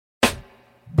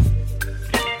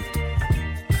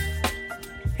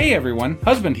Hey everyone,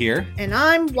 husband here. And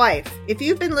I'm wife. If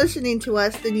you've been listening to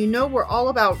us, then you know we're all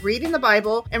about reading the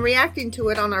Bible and reacting to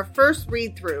it on our first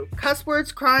read-through. Cuss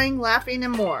words, crying, laughing,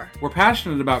 and more. We're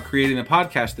passionate about creating a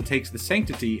podcast that takes the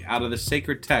sanctity out of the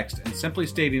sacred text and simply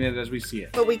stating it as we see it.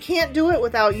 But we can't do it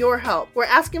without your help. We're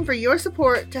asking for your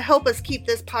support to help us keep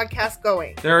this podcast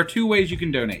going. There are two ways you can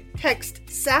donate. Text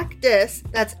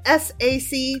SACDIS, that's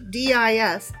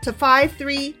SACDIS, to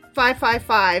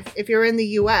 53555 if you're in the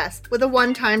U.S. with a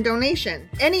one-time donation.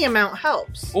 Any amount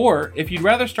helps. Or, if you'd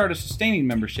rather start a sustaining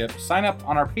membership, sign up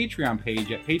on our Patreon page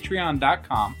at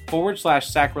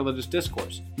patreon.com/sacrilegious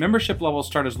discourse. Membership levels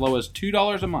start as low as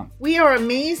 $2 a month. We are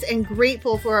amazed and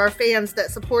grateful for our fans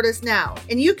that support us now,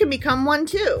 and you can become one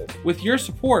too. With your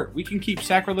support, we can keep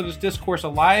Sacrilegious Discourse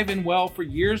alive and well for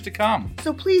years to come.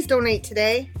 So please donate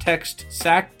today. Text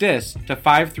SACDIS to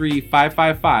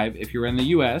 53555 if you're in the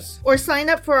U.S. Or sign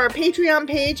up for our Patreon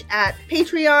page at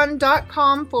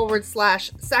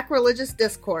patreon.com/sacrilegious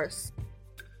discourse.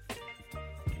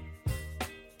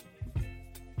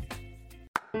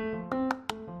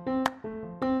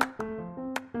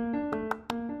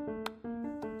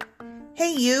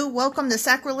 Hey you, welcome to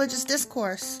Sacrilegious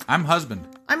Discourse. I'm husband.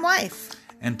 I'm wife.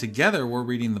 And together we're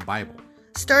reading the Bible.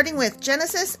 Starting with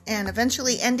Genesis and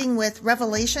eventually ending with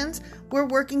Revelations, we're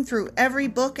working through every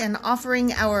book and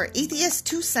offering our atheist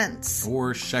 2 cents.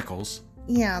 Or shekels.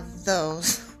 Yeah,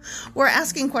 those. We're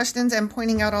asking questions and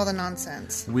pointing out all the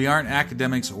nonsense. We aren't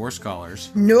academics or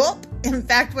scholars. Nope. In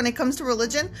fact, when it comes to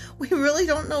religion, we really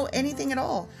don't know anything at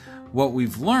all. What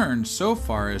we've learned so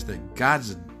far is that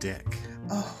God's a dick.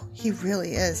 Oh, he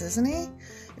really is, isn't he?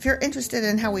 If you're interested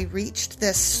in how we reached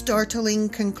this startling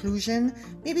conclusion,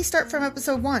 maybe start from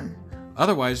episode 1.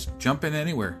 Otherwise, jump in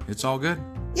anywhere. It's all good.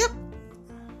 Yep.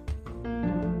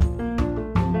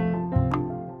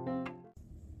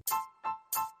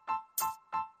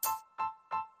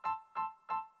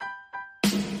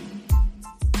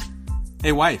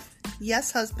 Hey, wife.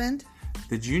 Yes, husband.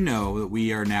 Did you know that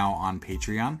we are now on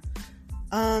Patreon?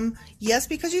 Yes,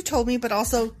 because you told me, but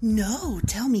also, no,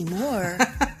 tell me more.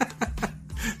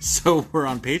 So we're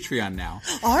on Patreon now.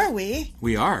 Are we?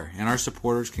 We are, and our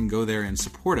supporters can go there and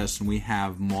support us, and we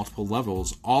have multiple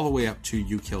levels all the way up to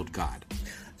You Killed God.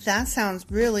 That sounds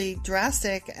really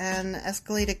drastic and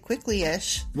escalated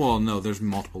quickly-ish. Well, no, there's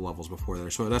multiple levels before there,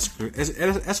 so it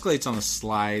escalates on a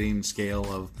sliding scale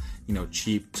of,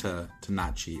 cheap to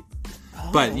not cheap. Oh.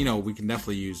 But, we can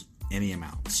definitely use any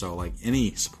amount, so,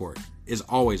 any support is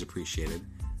always appreciated.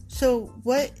 So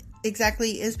what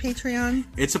exactly is Patreon?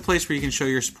 It's a place where you can show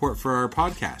your support for our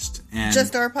podcast. And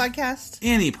just our podcast?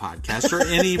 Any podcast or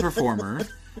any performer.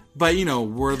 But,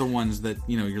 we're the ones that,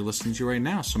 you're listening to right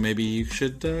now. So maybe you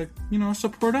should,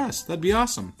 support us. That'd be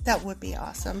awesome. That would be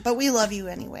awesome. But we love you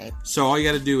anyway. So all you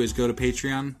got to do is go to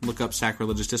Patreon, look up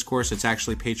Sacrilegious Discourse. It's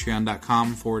actually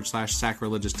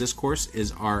patreon.com/sacrilegious discourse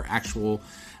is our actual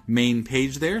main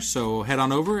page there. So head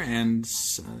on over and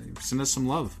send us some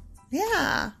love.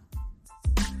 Yeah.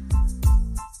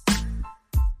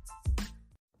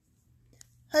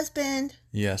 Husband.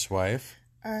 Yes, wife.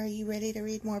 Are you ready to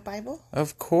read more Bible?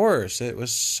 Of course. It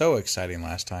was so exciting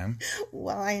last time.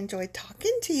 Well, I enjoyed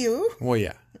talking to you. Well,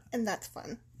 yeah. And that's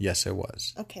fun. Yes, it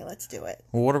was. Okay, let's do it.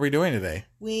 Well, what are we doing today?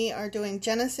 We are doing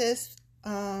Genesis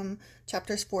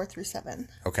chapters 4 through 7.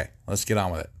 Okay, let's get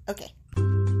on with it. Okay.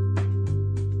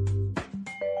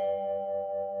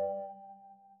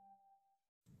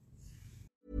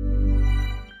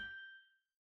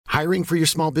 Hiring for your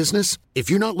small business? If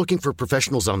you're not looking for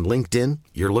professionals on LinkedIn,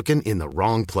 you're looking in the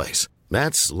wrong place.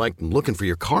 That's like looking for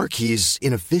your car keys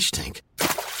in a fish tank.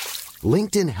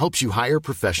 LinkedIn helps you hire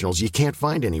professionals you can't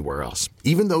find anywhere else,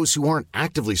 even those who aren't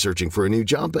actively searching for a new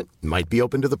job but might be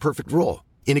open to the perfect role.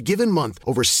 In a given month,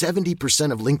 over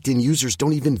 70% of LinkedIn users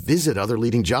don't even visit other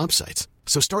leading job sites.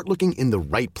 So start looking in the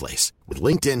right place. With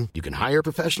LinkedIn, you can hire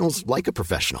professionals like a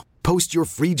professional. Post your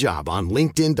free job on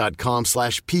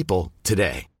linkedin.com/people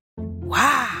today.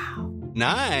 Wow.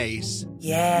 Nice.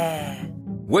 Yeah.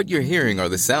 What you're hearing are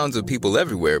the sounds of people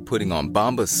everywhere putting on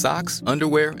Bombas socks,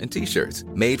 underwear, and T-shirts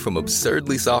made from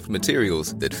absurdly soft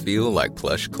materials that feel like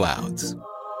plush clouds.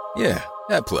 Yeah,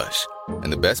 that plush.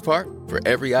 And the best part? For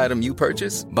every item you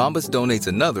purchase, Bombas donates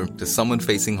another to someone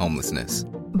facing homelessness.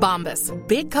 Bombas.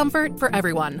 Big comfort for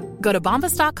everyone. Go to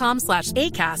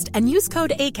bombas.com/ACAST and use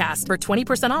code ACAST for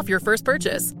 20% off your first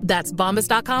purchase. That's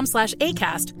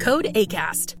bombas.com/ACAST. Code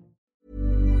ACAST.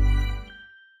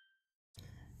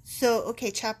 So,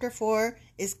 okay, chapter 4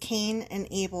 is Cain and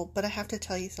Abel, but I have to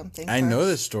tell you something I first. know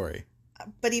this story.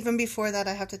 But even before that,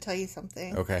 I have to tell you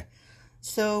something. Okay.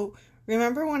 So,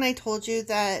 remember when I told you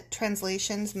that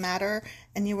translations matter,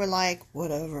 and you were like,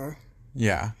 whatever.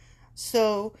 Yeah.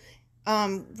 So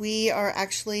we are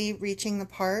actually reaching the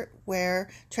part where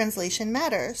translation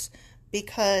matters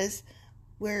because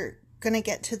we're going to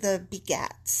get to the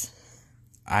begats.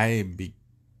 I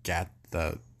begat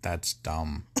that's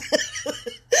dumb.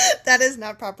 That is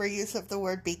not proper use of the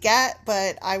word begat,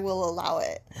 but I will allow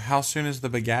it. How soon is the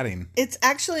begatting? It's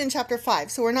actually in chapter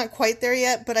 5, so we're not quite there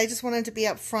yet, but I just wanted to be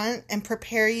up front and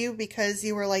prepare you because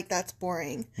you were like, that's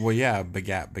boring. Well, yeah,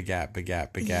 begat.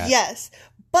 Yes,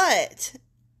 but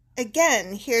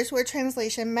again, here's where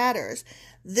translation matters.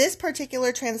 This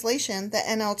particular translation, the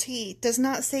NLT, does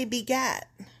not say begat.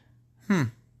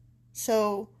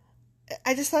 So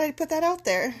I just thought I'd put that out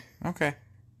there. Okay.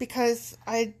 Because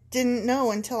I didn't know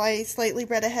until I slightly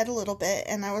read ahead a little bit,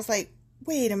 and I was like,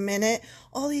 wait a minute,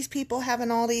 all these people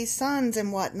having all these sons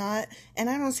and whatnot, and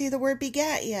I don't see the word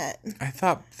begat yet. I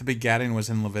thought the begatting was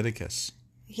in Leviticus.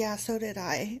 Yeah, so did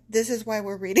I. This is why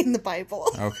we're reading the Bible.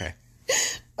 Okay.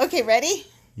 Okay, ready?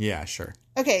 Yeah, sure.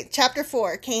 Okay, chapter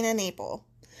 4, Cain and Abel.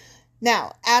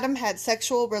 Now, Adam had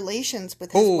sexual relations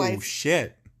with his wife. Oh,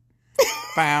 shit.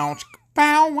 Bounce.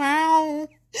 Bow wow.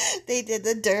 They did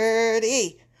the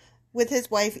dirty with his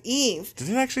wife Eve. Did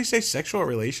it actually say sexual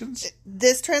relations?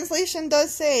 This translation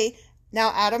does say,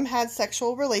 now Adam had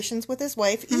sexual relations with his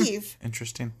wife Eve.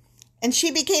 Interesting. And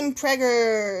she became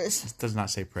preggers. It does not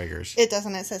say preggers. It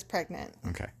doesn't, it says pregnant.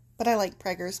 Okay. But I like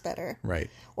preggers better. Right.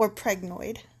 Or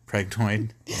pregnoid.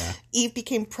 Pregnoid. Yeah. Eve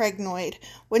became pregnoid.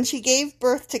 When she gave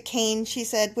birth to Cain, she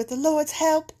said, with the Lord's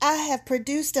help, I have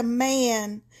produced a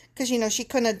man. Because, she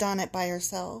couldn't have done it by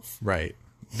herself. Right.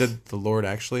 Did the Lord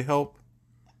actually help?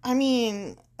 I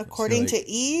mean, according to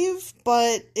Eve,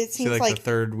 but it seems like the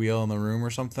third wheel in the room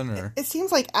or something, or it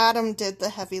seems like Adam did the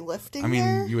heavy lifting. I mean,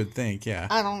 there. you would think, yeah.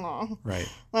 I don't know. Right.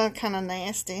 Well, kind of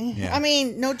nasty. Yeah. I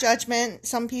mean, no judgment.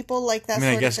 Some people like that.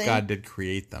 I guess God did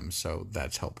create them, so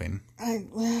that's helping. I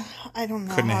don't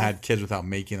know. Couldn't have had kids without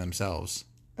making themselves.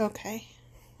 Okay.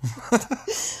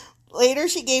 Later,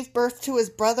 she gave birth to his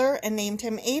brother and named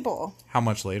him Abel. How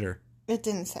much later? It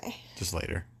didn't say. Just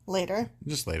later. Later.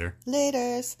 Just later.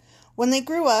 Laters. When they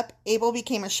grew up, Abel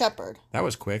became a shepherd, That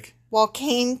was quick. while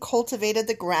Cain cultivated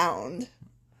the ground.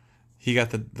 He got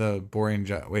the boring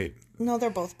job. Wait. No, they're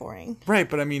both boring. Right,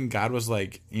 but I mean, God was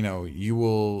like, you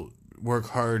will work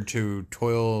hard to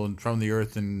toil from the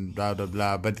earth and blah, blah,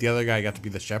 blah. But the other guy got to be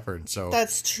the shepherd, so...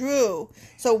 That's true.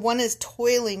 So one is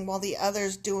toiling while the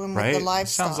other's doing with right? the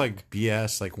livestock. Sounds like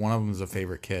BS. Like, one of them is a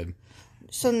favorite kid.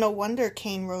 So no wonder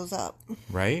Cain rose up.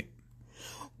 Right?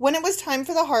 When it was time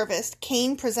for the harvest,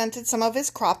 Cain presented some of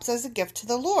his crops as a gift to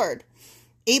the Lord.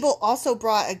 Abel also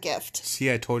brought a gift.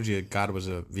 See, I told you God was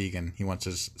a vegan. He wants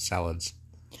his salads.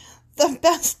 The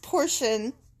best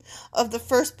portion of the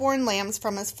firstborn lambs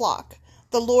from his flock.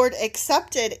 The Lord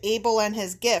accepted Abel and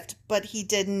his gift, but he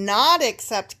did not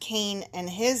accept Cain and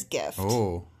his gift.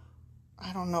 Oh.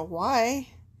 I don't know why.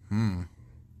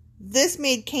 This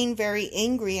made Cain very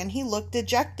angry, and he looked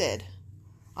dejected.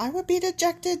 I would be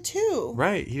dejected too.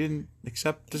 Right. He didn't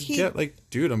accept his gift. Like,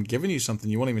 dude, I'm giving you something.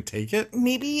 You won't even take it?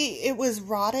 Maybe it was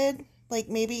rotted. Like,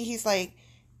 maybe he's like,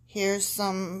 here's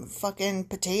some fucking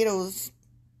potatoes.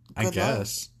 I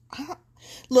guess.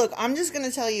 Look, I'm just going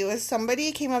to tell you, if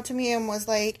somebody came up to me and was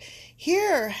like,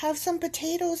 here, have some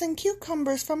potatoes and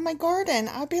cucumbers from my garden,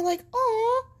 I'd be like,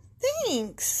 oh,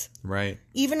 thanks. Right.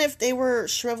 Even if they were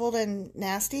shriveled and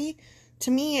nasty,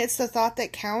 to me, it's the thought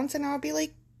that counts, and I'll be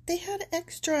like, they had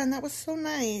extra, and that was so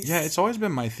nice. Yeah, it's always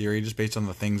been my theory, just based on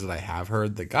the things that I have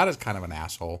heard, that God is kind of an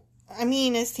asshole. I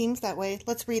mean, it seems that way.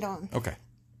 Let's read on. Okay.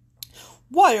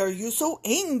 Why are you so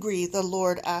angry? The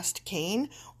Lord asked Cain.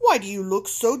 Why do you look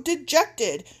so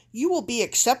dejected? You will be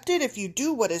accepted if you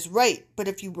do what is right, but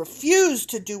if you refuse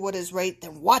to do what is right,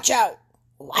 then watch out.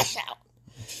 Watch out.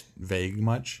 Vague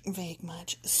much? Vague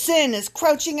much. Sin is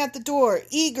crouching at the door,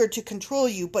 eager to control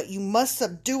you, but you must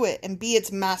subdue it and be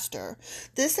its master.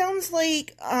 This sounds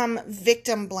like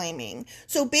victim blaming.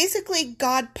 So basically,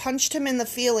 God punched him in the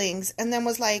feelings and then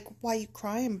was like, why you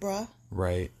crying, bruh?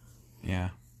 Right.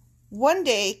 Yeah. One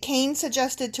day, Cain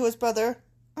suggested to his brother,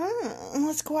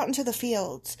 let's go out into the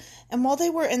fields. And while they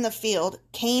were in the field,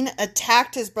 Cain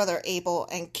attacked his brother Abel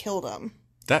and killed him.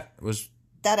 That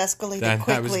escalated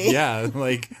quickly.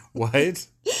 Like, what?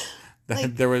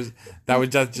 That was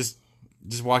just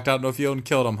walked out in the field and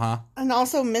killed him, huh? And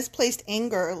also misplaced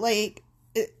anger. Like,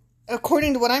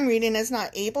 according to what I'm reading, it's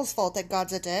not Abel's fault that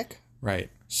God's a dick. Right.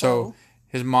 So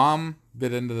his mom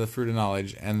bit into the fruit of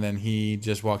knowledge, and then he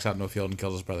just walks out in the field and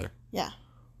kills his brother. Yeah.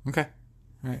 Okay.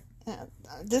 All right.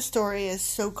 This story is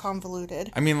so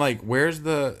convoluted. I mean, like, where's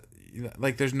the...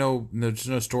 like there's no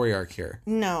story arc here.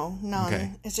 No, none.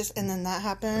 Okay. It's just, and then that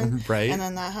happened. Right. And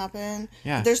then that happened.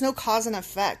 Yeah. There's no cause and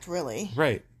effect, really.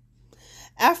 Right.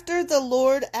 After the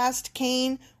Lord asked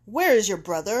Cain, "Where is your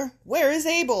brother? Where is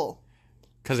Abel?"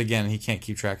 Because again, he can't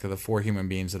keep track of the 4 human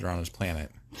beings that are on his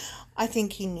planet. I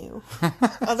think he knew.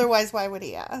 Otherwise, why would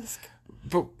he ask?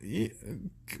 But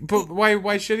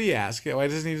why should he ask? Why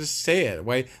doesn't he just say it?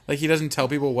 Why, like, he doesn't tell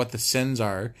people what the sins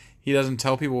are. He doesn't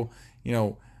tell people,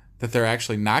 that they're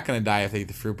actually not going to die if they eat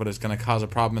the fruit, but it's going to cause a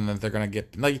problem and that they're going to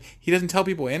get, like, he doesn't tell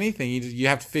people anything. You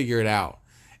have to figure it out.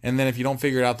 And then if you don't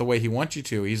figure it out the way he wants you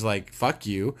to, he's like, fuck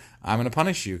you. I'm going to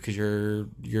punish you because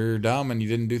you're dumb and you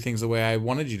didn't do things the way I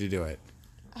wanted you to do it.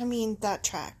 I mean, that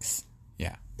tracks.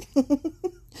 Yeah.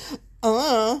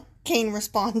 Cain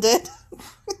responded.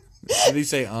 Did he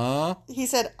say, He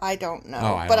said, "I don't know."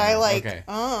 Oh, I but don't I know. like, Okay.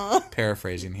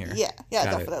 Paraphrasing here. Yeah, Got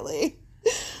it. definitely.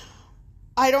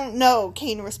 "I don't know,"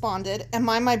 Cain responded. "Am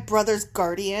I my brother's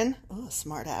guardian?" Oh,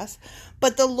 smart ass.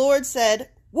 But the Lord said,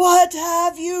 "What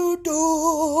have you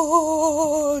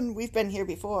done?" We've been here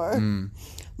before.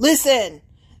 "Listen,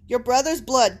 your brother's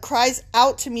blood cries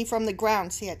out to me from the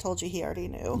ground." See, I told you he already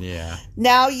knew. Yeah.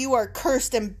 "Now you are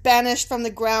cursed and banished from the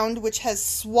ground which has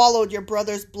swallowed your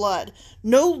brother's blood.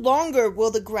 No longer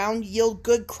will the ground yield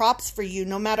good crops for you,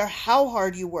 no matter how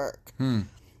hard you work.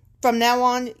 From now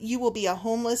on, you will be a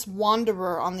homeless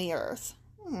wanderer on the earth."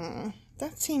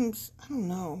 That seems, I don't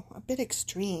know, a bit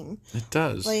extreme. It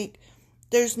does. Like,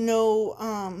 there's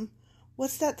no,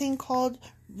 what's that thing called?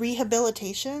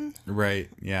 Rehabilitation? Right,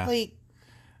 yeah. Like,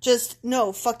 just,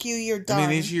 no, fuck you, you're done. I mean,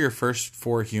 these are your first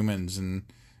 4 humans, and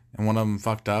one of them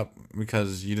fucked up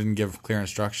because you didn't give clear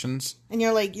instructions. And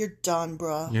you're like, you're done,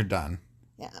 bruh. You're done.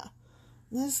 Yeah.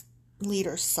 This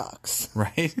leader sucks.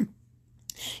 Right?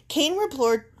 Cain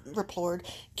replied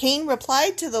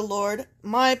to the Lord,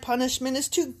 "My punishment is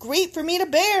too great for me to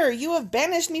bear. You have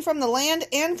banished me from the land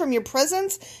and from your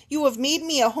presence. You have made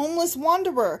me a homeless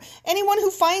wanderer. Anyone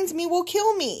who finds me will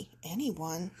kill me."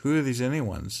 Anyone? Who are these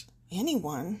anyones?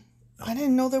 Anyone? I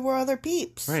didn't know there were other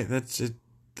peeps. Right, that's it.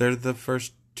 They're the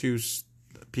first 2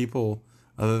 people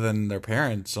other than their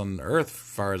parents on Earth, as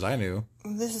far as I knew.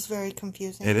 This is very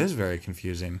confusing. It is very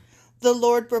confusing. The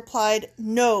Lord replied,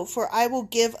 "No, for I will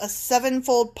give a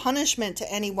 7-fold punishment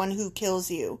to anyone who kills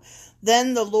you."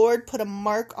 Then the Lord put a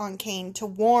mark on Cain to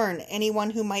warn anyone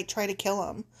who might try to kill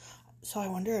him. So I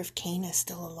wonder if Cain is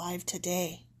still alive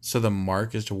today. So the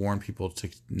mark is to warn people to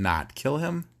not kill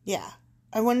him? Yeah.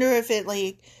 I wonder if it,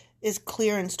 is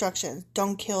clear instructions.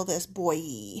 Don't kill this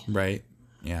boy. Right,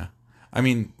 yeah. I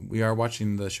mean, we are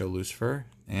watching the show Lucifer,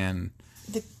 and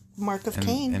The mark of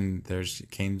Cain. and there's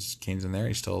Cain's in there.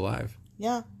 He's still alive.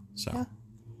 Yeah. So, Yeah.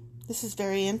 This is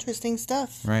very interesting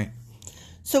stuff. right.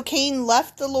 So Cain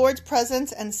left the Lord's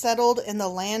presence and settled in the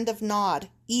land of Nod,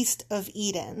 east of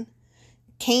Eden.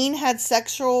 Cain had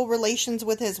sexual relations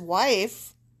with his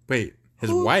wife, Wait,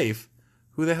 his wife?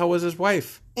 Who the hell was his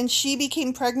wife? and she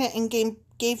became pregnant and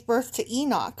gave birth to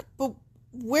Enoch. But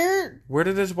where? Where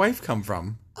did his wife come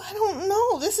from? I don't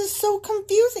know. This is so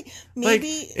confusing.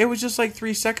 Maybe Like, it was just like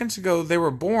 3 seconds ago they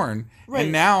were born, Right.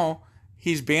 and now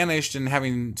he's banished and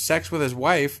having sex with his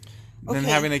wife, and Okay.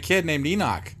 having a kid named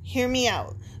Enoch. hear me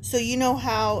out. So you know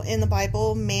how in the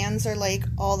Bible mans are like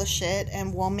all the shit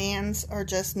and womans are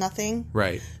just nothing?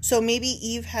 Right. So maybe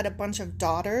Eve had a bunch of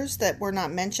daughters that were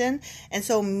not mentioned, and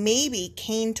so maybe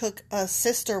Cain took a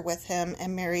sister with him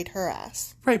and married her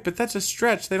ass. Right, but that's a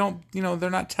stretch. They don't, they're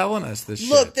not telling us this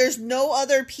Look, shit. there's no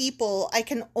other people. I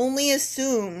can only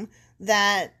assume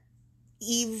that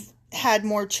Eve had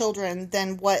more children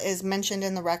than what is mentioned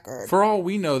in the record. For all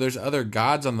we know, there's other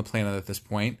gods on the planet at this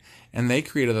point, and they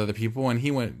created other people, and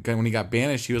when he got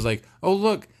banished, he was like, oh,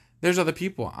 look, there's other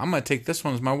people. I'm going to take this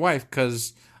one as my wife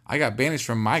because I got banished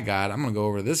from my god. I'm going to go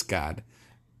over to this god.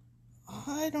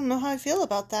 I don't know how I feel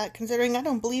about that, considering I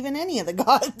don't believe in any of the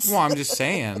gods. Well, I'm just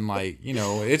saying,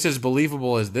 it's as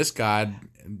believable as this god.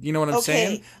 You know what I'm Okay.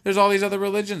 saying? There's all these other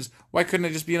religions. Why couldn't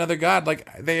it just be another god?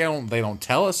 Like, they don't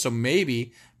tell us, so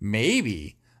maybe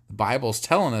the Bible's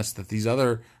telling us that these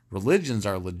other religions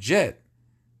are legit.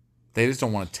 They just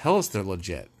don't want to tell us they're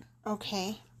legit.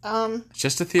 Okay. It's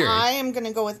just a theory. I am going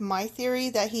to go with my theory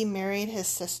that he married his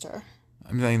sister.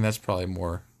 I mean, that's probably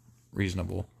more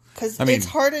reasonable. Because I mean, it's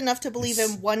hard enough to believe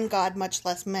in one God, much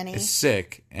less many. It's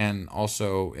sick, and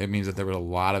also it means that there was a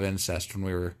lot of incest when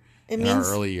we were in our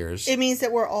early years. It means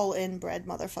that we're all inbred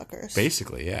motherfuckers.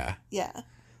 Basically, yeah. Yeah.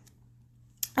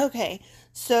 Okay,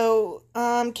 so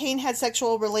Cain had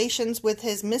sexual relations with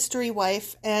his mystery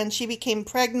wife, and she became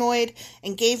pregnant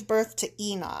and gave birth to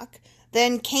Enoch.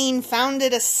 Then Cain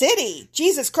founded a city.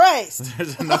 Jesus Christ.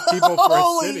 There's enough people for a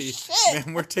Holy city. shit.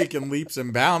 Man, we're taking leaps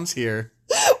and bounds here.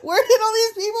 Where did all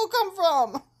these people come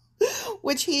from?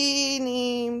 Which he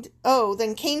named... Oh,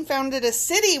 then Cain founded a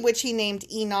city which he named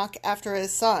Enoch after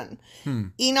his son.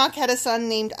 Enoch had a son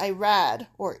named Irad,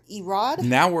 or Erod?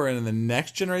 Now we're in the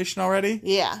next generation already?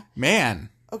 Yeah. Man.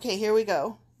 Okay, here we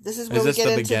go. This is where Is we this get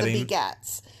the into begetting? the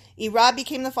begats. Erod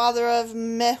became the father of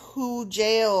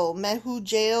Mehujael.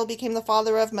 Mehujael became the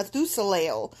father of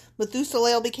Methuselah.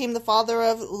 Methuselah became the father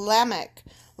of Lamech.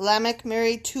 Lamech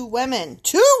married 2 women.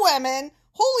 2 women?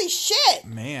 Holy shit!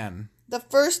 Man. The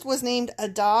first was named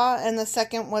Adah, and the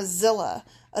second was Zillah.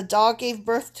 Adah gave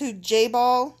birth to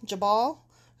Jabal,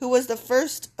 who was the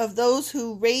first of those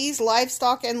who raise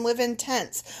livestock and live in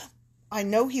tents. I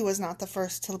know he was not the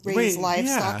first to raise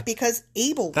livestock yeah. because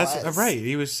Abel That's was. right.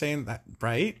 He was saying that,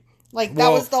 right? Like, that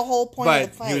was the whole point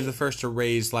of the fight. He was the first to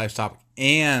raise livestock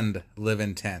and live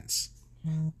in tents.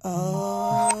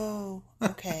 Oh,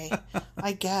 okay.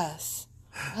 I guess.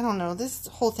 I don't know. This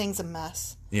whole thing's a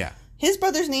mess. Yeah. His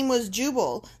brother's name was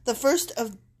Jubal, the first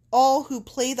of all who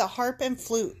play the harp and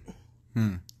flute.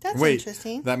 That's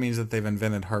interesting. That means that they've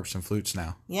invented harps and flutes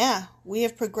now, Yeah, we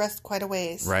have progressed quite a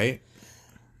ways. right?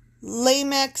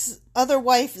 Lamech's other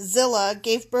wife, Zillah,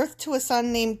 gave birth to a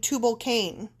son named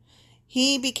Tubal-Cain.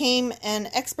 He became an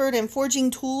expert in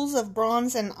forging tools of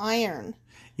bronze and iron.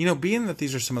 You know, being that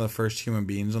these are some of the first human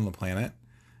beings on the planet,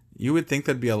 you would think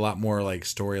there'd be a lot more like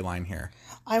storyline here.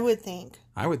 I would think.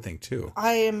 I would think too.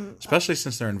 I am... Especially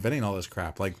since they're inventing all this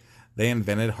crap. Like, they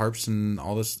invented harps and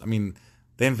all this. I mean,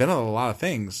 they invented a lot of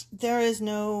things. There is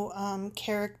no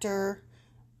character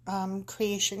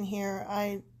creation here.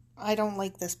 I don't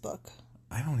like this book.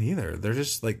 I don't either. They're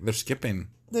just like, they're skipping.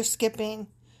 They're skipping.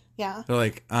 Yeah. They're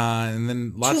like, and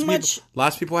then lots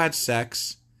of people had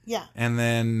sex. Yeah. And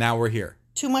then now we're here.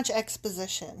 Too much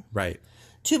exposition. Right.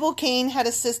 Tubal-Cain had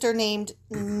a sister named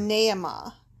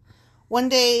Naamah. One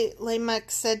day,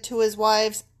 Lamech said to his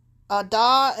wives,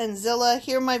 Adah and Zillah,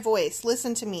 hear my voice.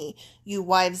 Listen to me, you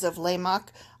wives of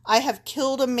Lamech. I have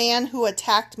killed a man who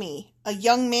attacked me, a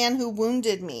young man who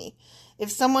wounded me. If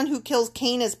someone who kills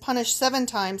Cain is punished 7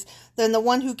 times, then the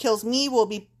one who kills me will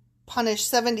be punished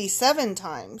 77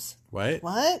 times.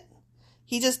 What?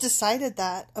 He just decided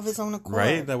that of his own accord.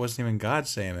 Right? That wasn't even God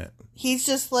saying it. He's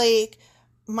just like,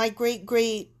 my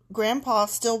great-great-grandpa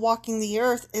still walking the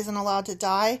earth isn't allowed to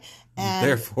die, and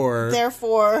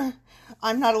therefore,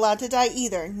 I'm not allowed to die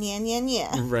either. Nya, nya,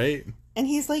 nya. Right? And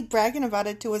he's like bragging about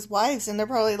it to his wives, and they're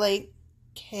probably like,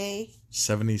 okay.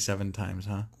 77 times,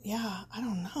 huh? Yeah, I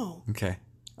don't know.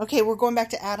 Okay, we're going back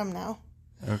to Adam now.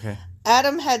 Okay.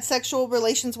 Adam had sexual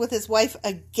relations with his wife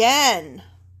again.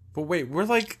 But wait, we're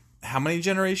like, how many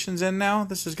generations in now?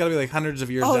 This has got to be like hundreds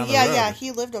of years down the road. Yeah.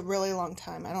 He lived a really long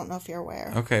time. I don't know if you're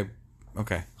aware. Okay.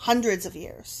 Hundreds of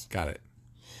years. Got it.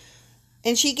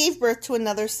 And she gave birth to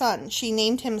another son. She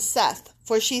named him Seth,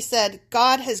 for she said,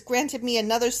 God has granted me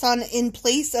another son in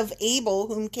place of Abel,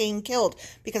 whom Cain killed.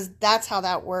 Because that's how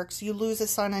that works. You lose a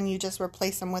son and you just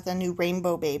replace him with a new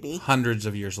rainbow baby. Hundreds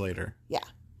of years later. Yeah.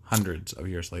 Hundreds of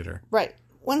years later. Right.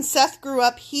 When Seth grew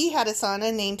up, he had a son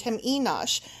and named him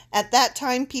Enosh. At that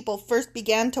time, people first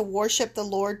began to worship the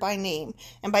Lord by name.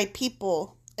 And by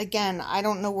people, again, I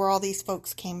don't know where all these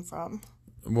folks came from.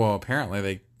 Well,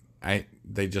 apparently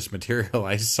they just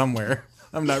materialized somewhere.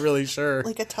 I'm not really sure.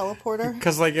 Like a teleporter?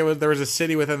 Because like there was a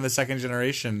city within the second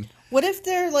generation. What if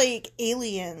they're like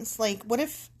aliens? Like what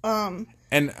if And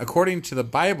according to the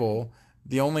Bible,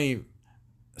 the only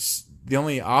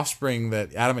offspring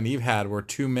that Adam and Eve had were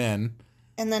 2 men.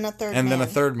 And then a third and man. then a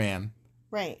third man.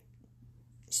 Right.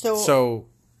 So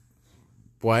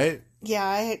what?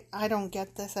 Yeah, I don't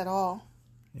get this at all.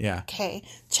 Yeah. Okay.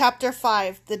 Chapter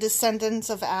 5, The Descendants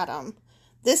of Adam.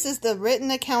 This is the written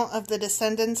account of the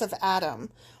descendants of Adam.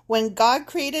 When God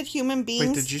created human beings...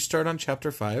 Wait, did you start on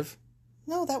chapter 5?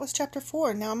 No, that was chapter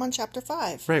 4. Now I'm on chapter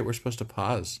 5. Right, we're supposed to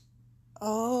pause.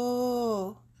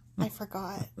 Oh, I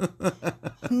forgot.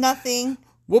 Nothing.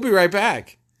 We'll be right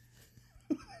back.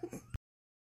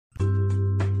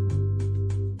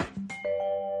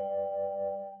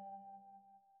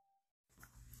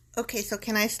 Okay, so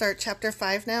can I start chapter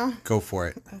 5 now? Go for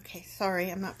it. Okay,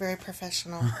 sorry, I'm not very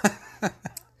professional.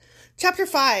 Chapter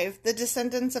 5, The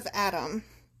Descendants of Adam.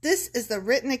 This is the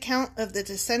written account of the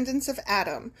descendants of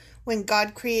Adam. When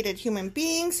God created human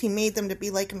beings, he made them to be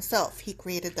like himself. He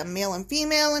created them male and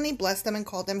female, and he blessed them and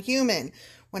called them human.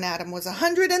 When Adam was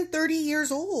 130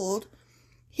 years old,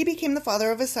 he became the father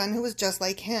of a son who was just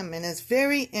like him in his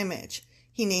very image.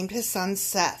 He named his son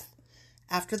Seth.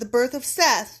 After the birth of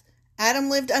Seth, Adam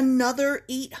lived another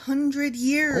 800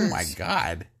 years. Oh my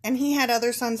God. And he had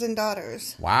other sons and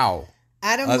daughters. Wow.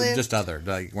 Adam lived... Just other.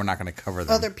 Like, we're not going to cover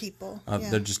them. Other people. Yeah.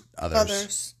 They're just others.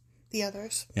 Others. The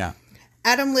others. Yeah.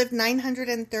 Adam lived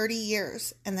 930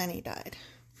 years, and then he died.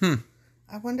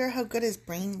 I wonder how good his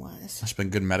brain was. Must have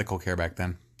been good medical care back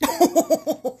then.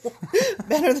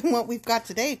 Better than what we've got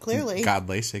today, clearly. God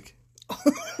LASIK.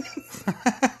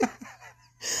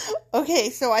 Okay,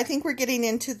 so I think we're getting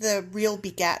into the real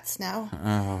begats now.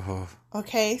 Oh.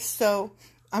 Okay, so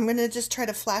I'm going to just try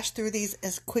to flash through these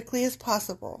as quickly as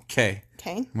possible. Okay.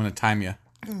 Okay? I'm going to time you.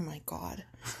 Oh my God.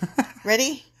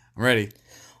 Ready? I'm ready.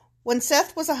 When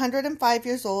Seth was 105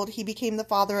 years old, he became the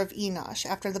father of Enosh.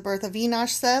 After the birth of Enosh,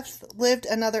 Seth lived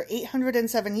another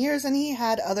 807 years, and he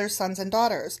had other sons and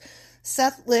daughters.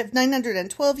 Seth lived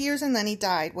 912 years, and then he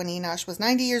died. When Enosh was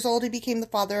 90 years old, he became the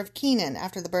father of Kenan.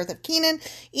 After the birth of Kenan,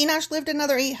 Enosh lived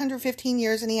another 815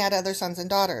 years, and he had other sons and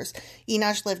daughters.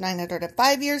 Enosh lived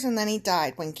 905 years, and then he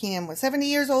died. When Kenan was 70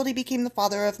 years old, he became the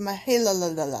father of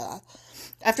Mahalalel.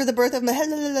 After the birth of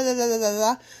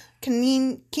Mahalalel,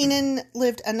 Kenan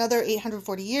lived another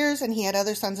 840 years, and he had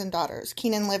other sons and daughters.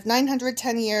 Kenan lived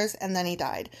 910 years, and then he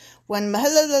died. When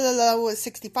Mahalalel was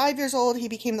 65 years old, he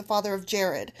became the father of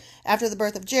Jared. After the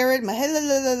birth of Jared,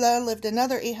 Mahalalel lived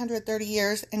another 830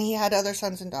 years, and he had other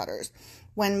sons and daughters.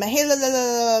 When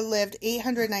Mahalalel lived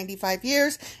 895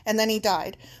 years, and then he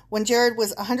died. When Jared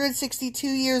was 162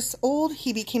 years old,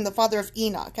 he became the father of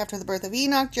Enoch. After the birth of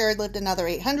Enoch, Jared lived another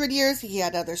 800 years. He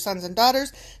had other sons and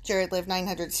daughters. Jared lived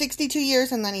 962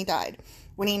 years, and then he died.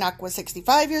 When Enoch was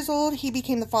 65 years old, he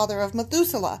became the father of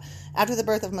Methuselah. After the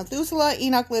birth of Methuselah,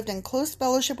 Enoch lived in close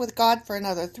fellowship with God for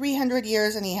another 300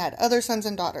 years, and he had other sons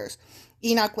and daughters.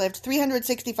 Enoch lived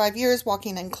 365 years,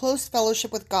 walking in close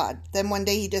fellowship with God. Then one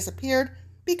day he disappeared,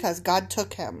 because God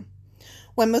took him.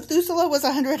 When Methuselah was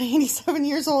 187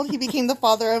 years old, he became the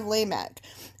father of Lamech.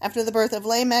 After the birth of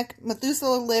Lamech,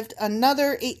 Methuselah lived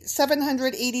another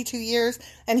 782 years,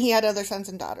 and he had other sons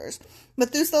and daughters.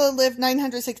 Methuselah lived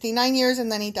 969 years,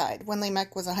 and then he died. When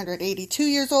Lamech was 182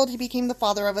 years old, he became the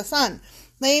father of a son.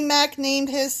 Lamech named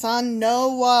his son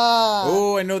Noah.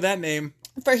 Oh, I know that name.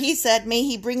 For he said, "May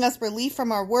he bring us relief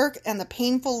from our work and the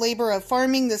painful labor of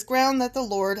farming this ground that the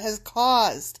Lord has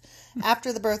caused."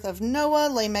 After the birth of Noah,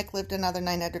 Lamech lived another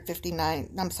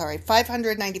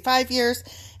 595 years,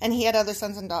 and he had other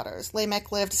sons and daughters. Lamech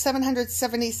lived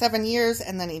 777 years,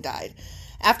 and then he died.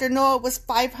 After Noah was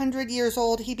 500 years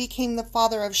old, he became the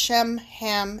father of Shem,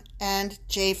 Ham, and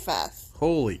Japheth.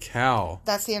 Holy cow.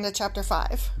 That's the end of chapter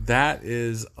 5. That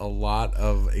is a lot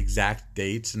of exact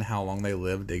dates and how long they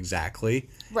lived exactly.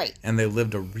 Right. And they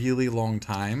lived a really long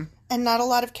time. And not a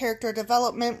lot of character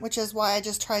development, which is why I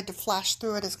just tried to flash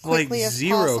through it as quickly as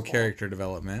zero possible. Character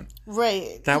development.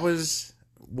 Right. That was...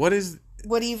 What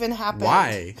even happened?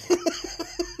 Why?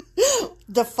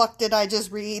 The fuck did I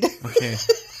just read? Okay.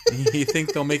 You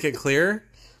think they'll make it clear?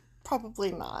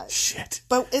 Probably not. Shit.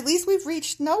 But at least we've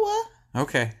reached Noah.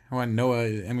 Okay. Well, Noah,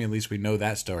 I mean, at least we know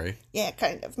that story. Yeah,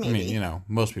 kind of, maybe. I mean,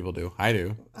 most people do. I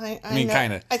do. I mean,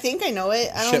 kind of. I think I know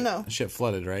it. I don't know. Shit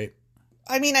flooded, right?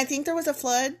 I mean, I think there was a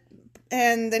flood,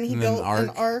 and then he built an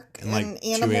ark and like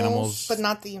animals, 2 animals. But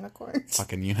not the unicorns.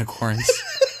 Fucking unicorns.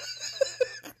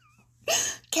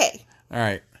 Okay. All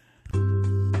right.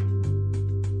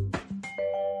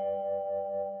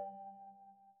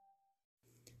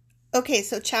 Okay,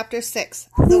 so chapter 6.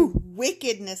 The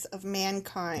wickedness of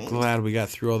mankind. Glad we got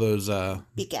through all those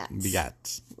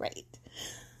begats. Right.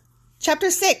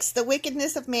 Chapter 6, the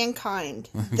wickedness of mankind.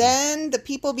 Then the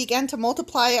people began to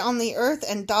multiply on the earth,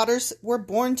 and daughters were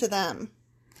born to them.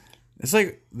 It's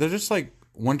like, they're just like,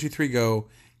 1, 2, 3, go.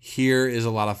 Here is a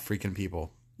lot of freaking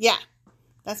people. Yeah.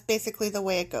 That's basically the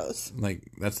way it goes. Like,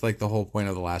 that's like the whole point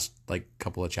of the last, like,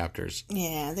 couple of chapters.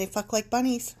 Yeah, they fuck like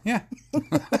bunnies. Yeah.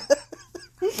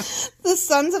 The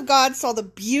sons of God saw the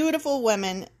beautiful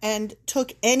women and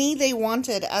took any they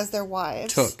wanted as their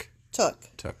wives. Took.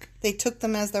 They took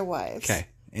them as their wives. Okay.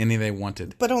 Any they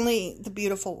wanted. But only the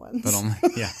beautiful ones. But only,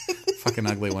 yeah. Fucking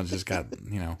ugly ones just got,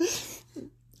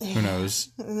 who knows.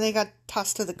 And they got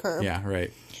tossed to the curb. Yeah,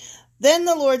 right. Then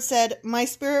the Lord said, "My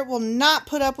spirit will not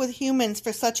put up with humans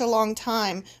for such a long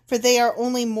time, for they are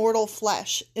only mortal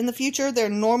flesh. In the future, their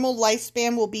normal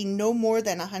lifespan will be no more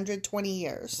than 120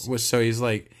 years. So he's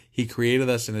like, he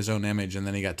created us in his own image, and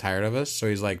then he got tired of us. So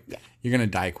he's like, you're going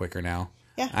to die quicker now.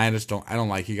 Yeah. I don't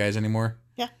like you guys anymore.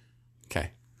 Yeah. Okay.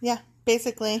 Yeah,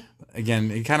 basically. Again,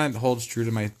 it kind of holds true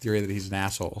to my theory that he's an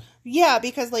asshole. Yeah,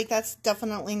 because that's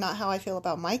definitely not how I feel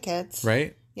about my kids.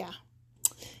 Right? Yeah.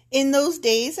 In those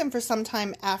days, and for some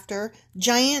time after,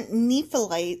 giant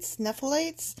Nephilites,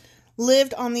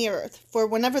 lived on the earth. For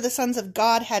whenever the sons of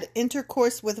God had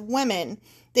intercourse with women,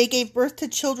 they gave birth to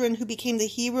children who became the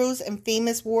heroes and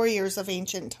famous warriors of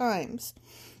ancient times.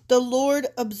 The Lord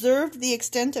observed the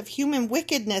extent of human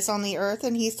wickedness on the earth,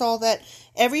 and he saw that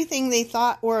everything they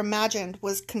thought or imagined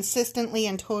was consistently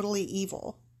and totally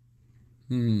evil.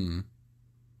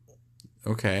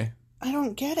 Okay. I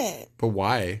don't get it. But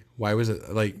why? Why was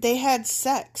it like... They had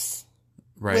sex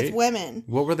right? with women.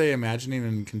 What were they imagining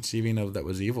and conceiving of that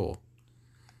was evil?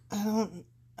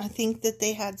 I think that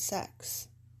they had sex.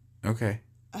 Okay.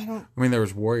 I mean, there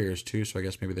was warriors too, so I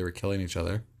guess maybe they were killing each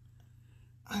other.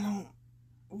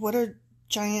 What are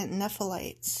giant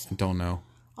Nephilites? I don't know.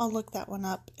 I'll look that one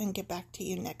up and get back to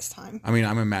you next time. I mean,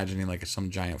 I'm imagining like some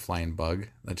giant flying bug.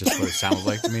 That's just what it sounds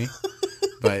like to me.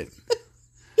 But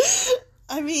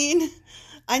I mean,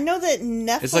 I know that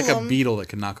Nephilim... It's like a beetle that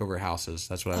can knock over houses.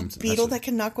 That's what I'm saying. A beetle that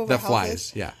can knock over houses? That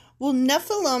flies, yeah. Well,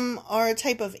 Nephilim are a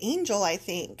type of angel, I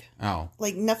think. Oh.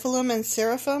 Like Nephilim and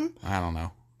Seraphim. I don't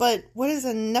know. But what is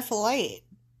a Nephilite?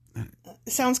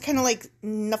 It sounds kind of like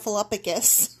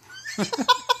Nephilepicus.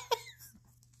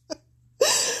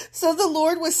 So the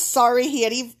Lord was sorry he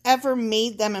had ever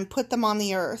made them and put them on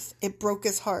the earth. It broke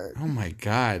his heart. Oh my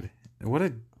God. What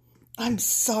a... I'm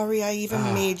sorry I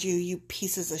even made you, you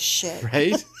pieces of shit.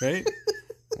 Right? Right?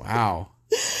 Wow.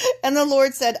 And the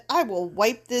Lord said, I will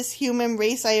wipe this human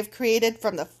race I have created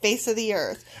from the face of the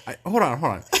earth. Hold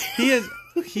on.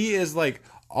 He is like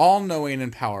all-knowing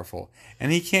and powerful.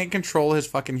 And he can't control his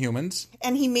fucking humans.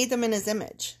 And he made them in his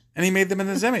image.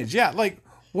 Yeah, like,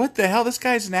 what the hell? This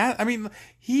guy's an ass. I mean,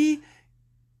 he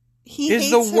is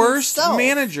hates the worst himself.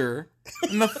 manager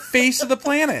in the face of the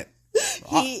planet.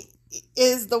 He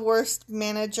is the worst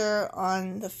manager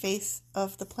on the face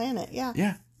of the planet. Yeah.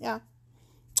 Yeah.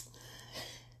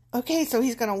 Okay, so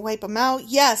he's going to wipe them out.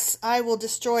 Yes, I will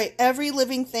destroy every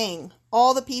living thing.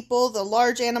 All the people, the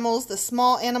large animals, the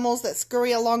small animals that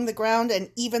scurry along the ground, and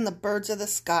even the birds of the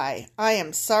sky. I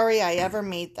am sorry I ever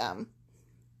made them.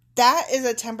 That is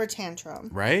a temper tantrum.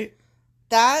 Right?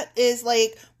 That is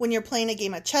like when you're playing a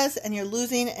game of chess and you're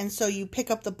losing, and so you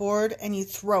pick up the board and you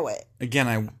throw it.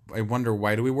 Again, I wonder,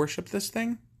 why do we worship this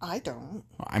thing? I don't.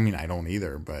 I mean, I don't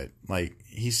either, but, like,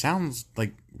 he sounds,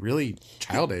 like, really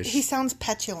childish. He sounds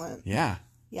petulant. Yeah.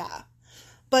 Yeah.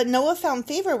 But Noah found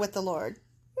favor with the Lord.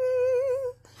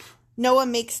 Noah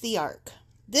makes the ark.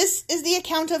 This is the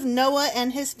account of Noah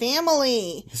and his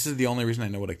family. This is the only reason I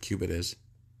know what a cubit is.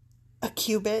 A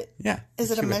cubit? Yeah. Is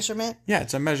it a measurement? Yeah,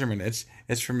 it's a measurement.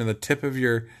 It's from the tip of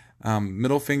your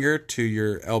middle finger to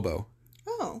your elbow.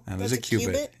 Oh, and there's a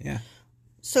cubit. Yeah.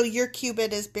 So your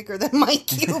cubit is bigger than my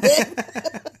cubit.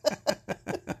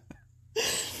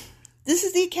 This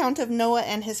is the account of Noah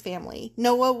and his family.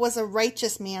 Noah was a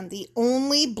righteous man, the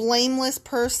only blameless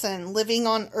person living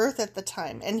on earth at the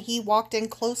time, and he walked in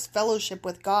close fellowship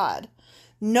with God.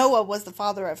 Noah was the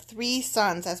father of 3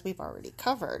 sons, as we've already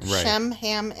covered. Right. Shem,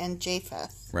 Ham, and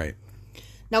Japheth. Right.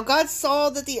 Now God saw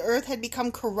that the earth had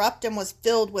become corrupt and was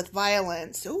filled with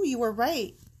violence. Oh, you were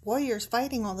right. Warriors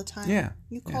fighting all the time. Yeah.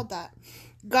 You called that.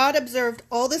 God observed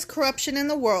all this corruption in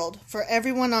the world, for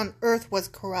everyone on earth was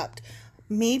corrupt.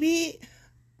 Maybe,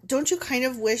 don't you kind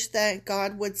of wish that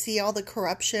God would see all the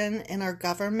corruption in our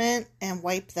government and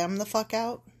wipe them the fuck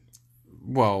out?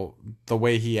 Well, the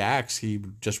way he acts, he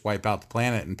just wipe out the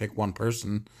planet and pick one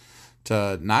person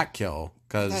to not kill.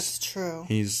 Cause that's true.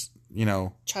 He's,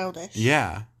 childish.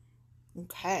 Yeah.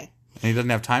 Okay. And he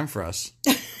doesn't have time for us.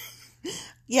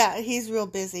 Yeah, he's real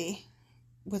busy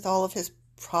with all of his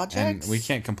projects. And we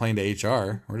can't complain to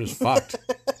HR. We're just fucked.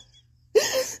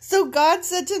 So God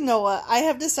said to Noah, I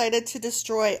have decided to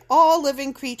destroy all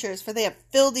living creatures, for they have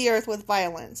filled the earth with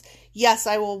violence. Yes,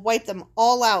 I will wipe them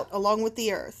all out along with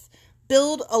the earth.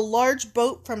 Build a large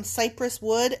boat from cypress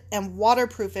wood and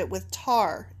waterproof it with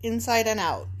tar inside and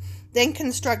out. Then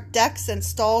construct decks and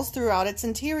stalls throughout its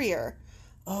interior.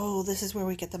 Oh, this is where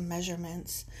we get the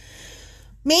measurements.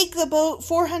 Make the boat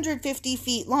 450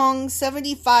 feet long,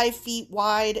 75 feet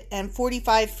wide, and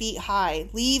 45 feet high.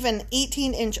 Leave an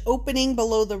 18-inch opening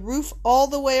below the roof all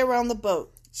the way around the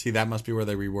boat. See, that must be where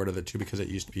they reworded it to, because it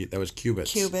used to be, that was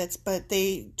cubits. Cubits, but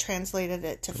they translated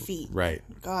it to feet. Right.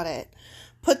 Got it.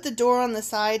 Put the door on the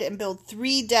side and build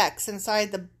 3 decks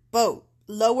inside the boat,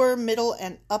 lower, middle,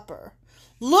 and upper.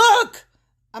 Look!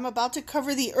 I'm about to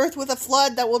cover the earth with a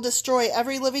flood that will destroy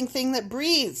every living thing that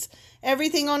breathes.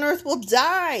 Everything on earth will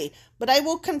die, but I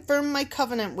will confirm my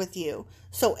covenant with you.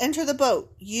 So enter the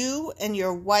boat, you and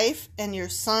your wife and your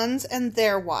sons and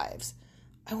their wives.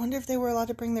 I wonder if they were allowed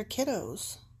to bring their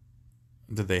kiddos.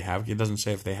 Did they have? It doesn't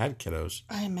say if they had kiddos.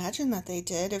 I imagine that they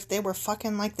did, if they were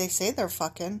fucking like they say they're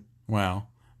fucking. Well,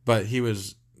 but he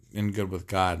was in good with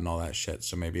God and all that shit.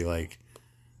 So maybe like,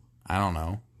 I don't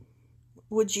know.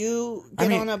 Would you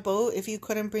get on a boat if you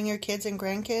couldn't bring your kids and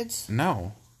grandkids?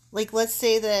 No. Like, let's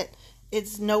say that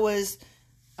it's Noah's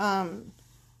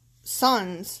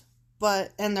sons,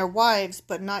 and their wives,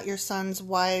 but not your sons'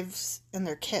 wives and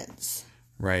their kids.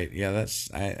 Right. Yeah,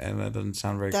 that doesn't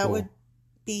sound very cool. That would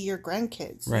be your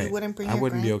grandkids. Right. You wouldn't bring I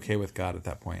wouldn't be okay with God at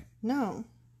that point. No.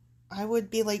 I would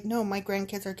be like, no, my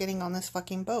grandkids are getting on this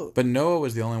fucking boat. But Noah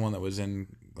was the only one that was in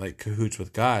like cahoots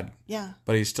with God. Yeah.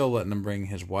 But he's still letting him bring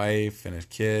his wife and his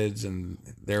kids and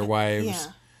their wives. Yeah.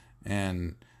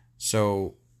 And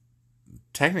so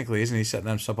technically, isn't he setting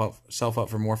himself up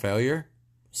for more failure?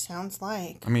 Sounds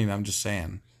like. I mean, I'm just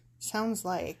saying. Sounds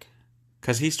like.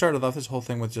 Because he started off this whole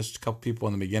thing with just a couple people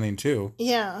in the beginning, too.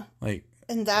 Yeah. Like,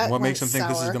 and that what makes him sour.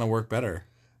 think this is going to work better?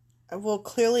 Well,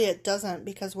 clearly it doesn't,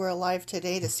 because we're alive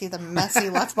today to see the mess he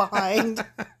left behind.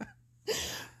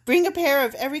 Bring a pair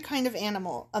of every kind of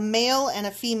animal, a male and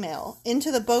a female,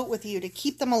 into the boat with you to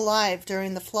keep them alive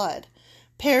during the flood.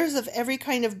 Pairs of every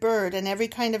kind of bird and every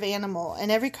kind of animal and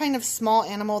every kind of small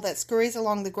animal that scurries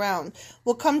along the ground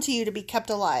will come to you to be kept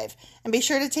alive. And be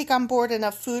sure to take on board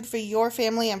enough food for your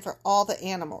family and for all the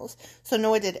animals. So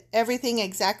Noah did everything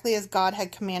exactly as God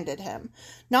had commanded him.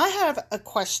 Now I have a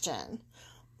question.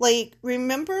 Like,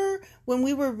 remember when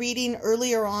we were reading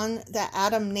earlier on that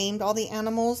Adam named all the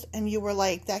animals and you were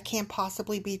like, that can't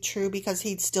possibly be true because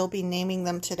he'd still be naming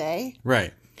them today?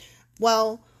 Right.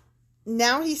 Well,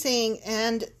 now he's saying,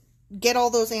 and get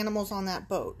all those animals on that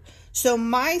boat. So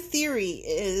my theory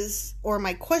is, or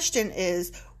my question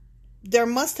is,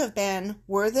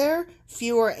 were there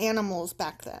fewer animals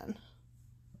back then?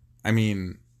 I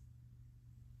mean,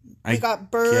 We got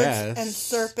birds guess. and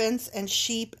serpents and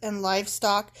sheep and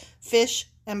livestock, fish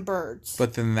and birds.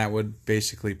 But then that would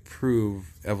basically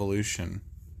prove evolution.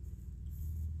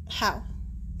 How?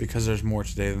 Because there's more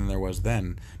today than there was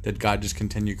then. Did God just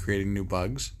continue creating new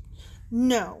bugs?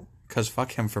 No. Because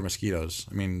fuck him for mosquitoes.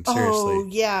 I mean, seriously. Oh,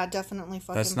 yeah, definitely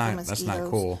fucking That's not- mosquitoes. that's not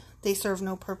cool. They serve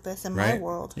no purpose in Right? my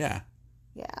world. Yeah.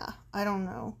 Yeah, I don't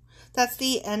know. That's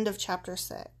the end of chapter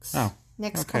 6. Oh,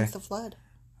 Next okay. comes the flood.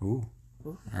 Ooh.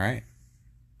 All right.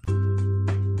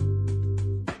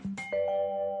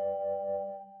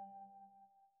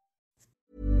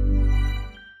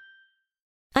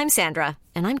 I'm Sandra,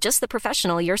 and I'm just the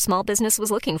professional your small business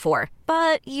was looking for.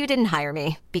 But you didn't hire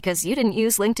me because you didn't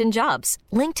use LinkedIn Jobs.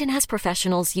 LinkedIn has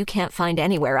professionals you can't find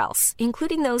anywhere else,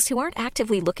 including those who aren't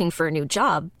actively looking for a new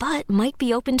job, but might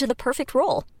be open to the perfect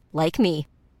role, like me.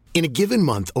 In a given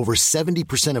month, over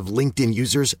 70% of LinkedIn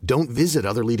users don't visit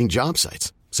other leading job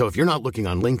sites. So if you're not looking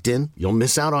on LinkedIn, you'll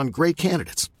miss out on great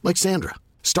candidates like Sandra.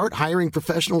 Start hiring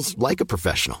professionals like a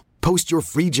professional. Post your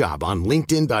free job on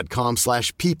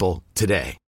linkedin.com/people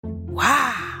today.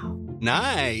 Wow.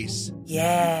 Nice.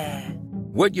 Yeah.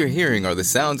 What you're hearing are the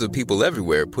sounds of people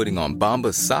everywhere putting on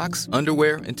Bombas socks,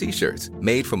 underwear, and T-shirts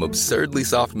made from absurdly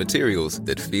soft materials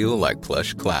that feel like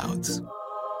plush clouds.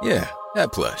 Yeah,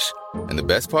 that plush. And the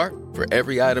best part? For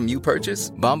every item you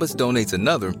purchase, Bombas donates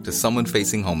another to someone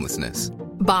facing homelessness.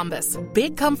 Bombas.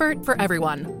 Big comfort for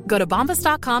everyone. Go to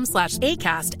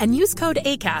bombas.com/ACAST and use code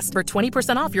ACAST for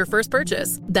 20% off your first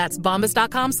purchase. That's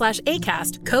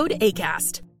bombas.com/ACAST. Code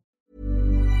ACAST.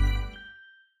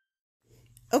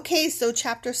 Okay, so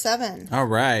chapter 7. All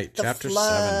right. The Chapter 7.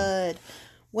 flood.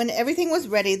 When everything was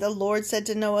ready, the Lord said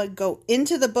to Noah, "Go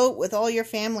into the boat with all your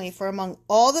family, for among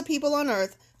all the people on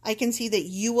earth, I can see that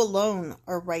you alone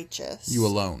are righteous." You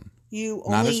alone. You only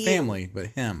Not his you. family, but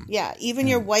him. Yeah, even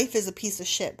your wife is a piece of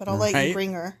shit, but I'll let you Right?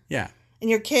 bring her. Yeah. And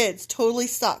your kids totally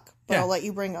suck, but Yeah. I'll let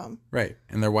you bring them. Right.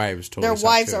 And their wives totally Their suck,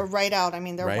 wives too. are right out. I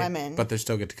mean, they're Right? women. But they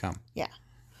still get to come. Yeah.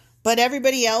 But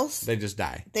everybody else, They just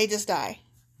die. they just die.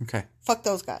 Okay. Fuck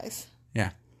those guys.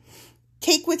 Yeah.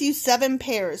 Take with you 7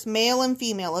 pairs, male and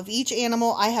female, of each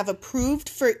animal I have approved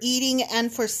for eating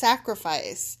and for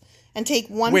sacrifice. And take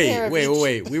one pair of each.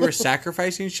 Wait. We were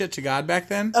sacrificing shit to God back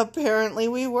then? Apparently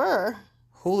we were.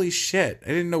 Holy shit. I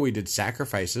didn't know we did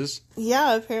sacrifices.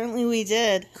 Yeah, apparently we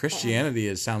did.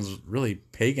 Christianity sounds really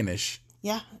paganish.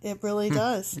 Yeah, it really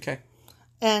does. Okay.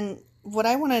 And what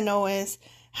I want to know is,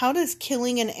 how does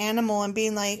killing an animal and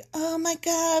being like, oh my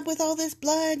God, with all this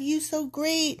blood, you so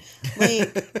great.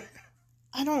 Like,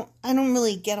 I don't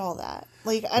really get all that.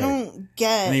 Like, I don't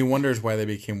get. And he wonders why they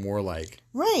became warlike.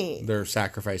 Right. They're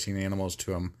sacrificing animals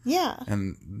to him. Yeah.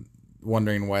 And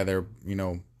wondering why they're,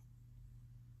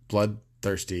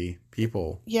 bloodthirsty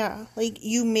people. Yeah. Like,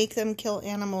 you make them kill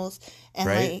animals and,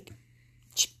 Right? like,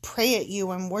 pray at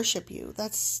you and worship you.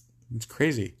 It's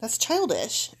crazy. That's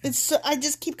childish. It's so, I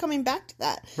just keep coming back to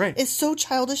that. Right. It's so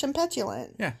childish and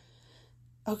petulant. Yeah.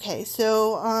 Okay,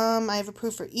 so I have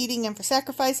approved for eating and for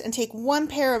sacrifice, and take 1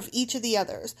 pair of each of the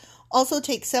others. Also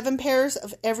take 7 pairs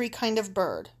of every kind of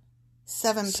bird.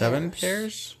 7 pairs. 7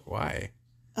 pairs? Why?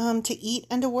 To eat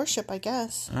and to worship, I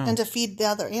guess. And to feed the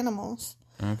other animals.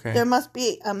 Okay. There must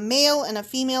be a male and a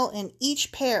female in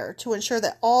each pair to ensure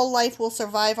that all life will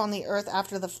survive on the earth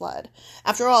after the flood.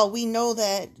 After all, we know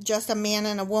that just a man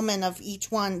and a woman of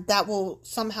each one, that will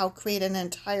somehow create an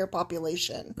entire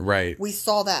population. Right. We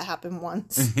saw that happen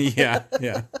once. Yeah.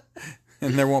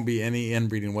 And there won't be any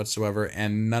inbreeding whatsoever,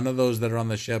 and none of those that are on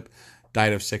the ship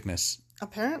died of sickness.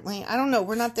 Apparently. I don't know.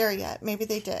 We're not there yet. Maybe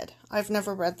they did. I've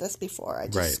never read this before. I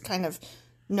just kind of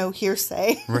know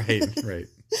hearsay. Right.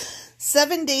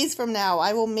 7 days from now,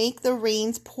 I will make the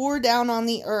rains pour down on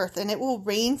the earth, and it will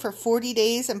rain for 40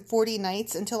 days and 40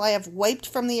 nights until I have wiped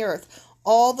from the earth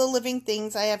all the living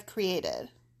things I have created.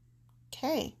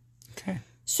 Okay.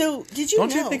 So, did you know...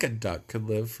 Don't you think a duck could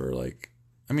live for,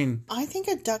 I think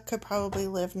a duck could probably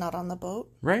live not on the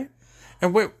boat. Right?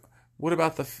 And what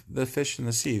about the fish in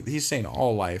the sea? He's saying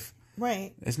all life.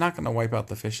 Right. It's not going to wipe out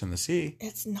the fish in the sea.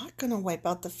 It's not going to wipe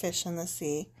out the fish in the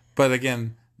sea. But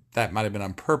again... That might have been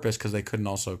on purpose because they couldn't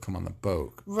also come on the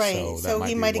boat. Right. So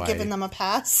he might have given them a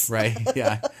pass. Right.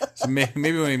 Yeah. So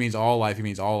maybe when he means all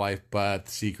life, but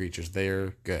the sea creatures,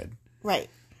 they're good. Right.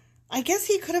 I guess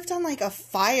he could have done a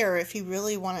fire if he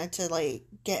really wanted to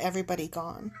get everybody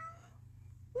gone.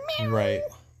 Meow. Right.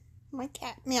 My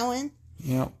cat meowing.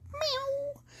 Yep.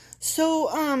 Meow.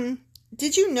 So,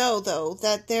 did you know though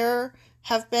that there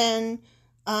have been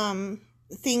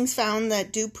things found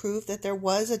that do prove that there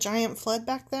was a giant flood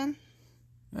back then?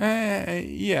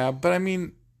 Yeah, but I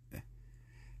mean,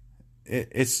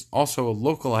 it's also a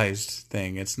localized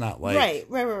thing. It's not like... Right.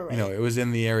 It was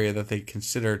in the area that they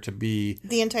consider to be...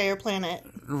 The entire planet.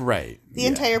 Right. The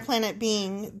entire planet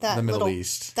being that the Middle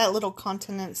East. That little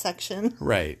continent section.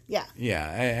 Right. Yeah.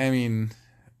 Yeah, I mean,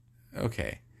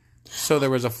 okay. So there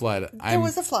was a flood. There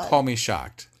was a flood. Call me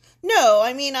shocked. No,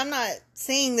 I mean, I'm not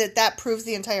saying that proves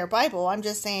the entire Bible. I'm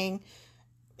just saying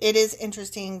it is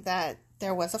interesting that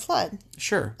there was a flood.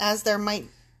 Sure. As there might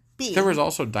be. There was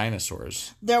also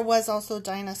dinosaurs. There was also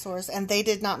dinosaurs, and they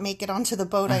did not make it onto the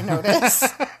boat, I noticed.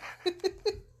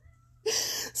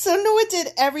 So Noah did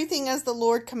everything as the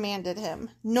Lord commanded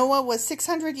him. Noah was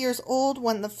 600 years old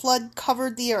when the flood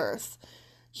covered the earth.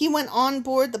 He went on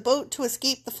board the boat to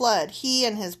escape the flood, he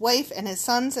and his wife and his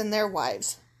sons and their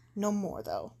wives. No more,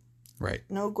 though. Right.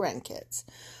 No grandkids.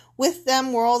 With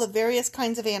them were all the various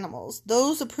kinds of animals,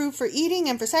 those approved for eating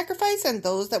and for sacrifice, and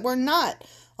those that were not,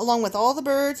 along with all the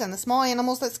birds and the small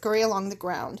animals that scurry along the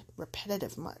ground.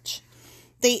 Repetitive much.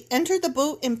 They entered the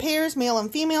boat in pairs, male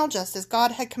and female, just as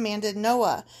God had commanded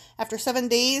Noah. After 7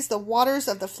 days, the waters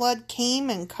of the flood came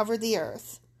and covered the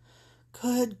earth.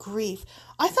 Good grief.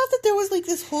 I thought that there was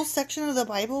this whole section of the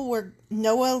Bible where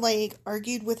Noah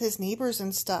argued with his neighbors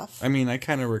and stuff. I mean, I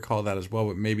kind of recall that as well,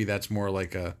 but maybe that's more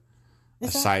like a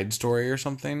side story or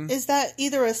something. Is that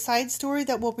either a side story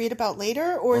that we'll read about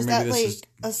later, or is that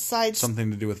a side... Something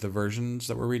to do with the versions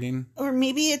that we're reading? Or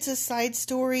maybe it's a side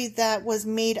story that was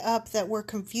made up that we're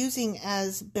confusing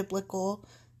as biblical,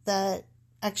 that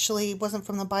actually wasn't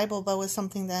from the Bible, but was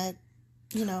something that...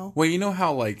 Well, you know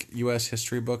how U.S.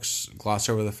 history books gloss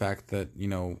over the fact that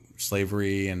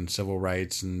slavery and civil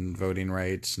rights and voting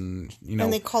rights and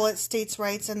and they call it states'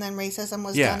 rights, and then racism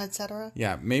was done, etc.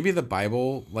 Yeah, maybe the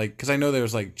Bible, because I know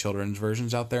there's children's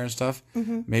versions out there and stuff.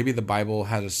 Mm-hmm. Maybe the Bible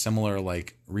has a similar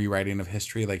rewriting of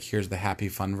history. Here's the happy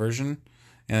fun version.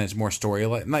 And it's more story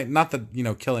not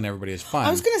that killing everybody is fun.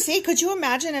 I was gonna say, could you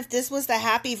imagine if this was the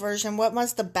happy version? What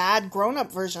must the bad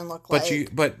grown-up version look like?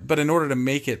 But in order to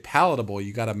make it palatable,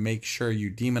 you got to make sure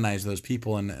you demonize those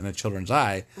people in a children's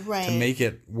eye to make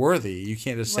it worthy. You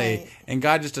can't just say, and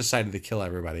God just decided to kill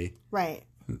everybody. Right.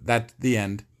 That's the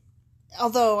end.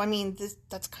 Although, I mean,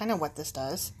 that's kind of what this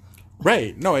does.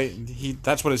 Right. No,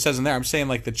 that's what it says in there. I'm saying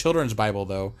the children's Bible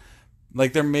though,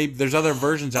 there's other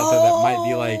versions out there that might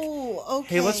be okay.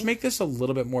 Hey, let's make this a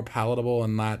little bit more palatable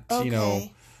and not,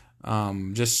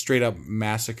 just straight up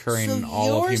massacring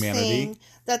all of humanity. Saying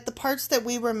that the parts that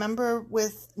we remember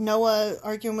with Noah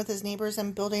arguing with his neighbors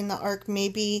and building the ark may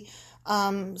be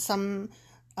some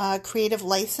creative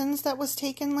license that was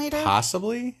taken later?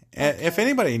 Possibly. Okay. If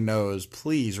anybody knows,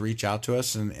 please reach out to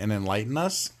us and enlighten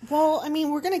us. Well, I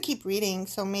mean, we're going to keep reading,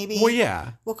 so maybe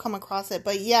we'll come across it.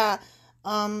 But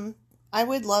I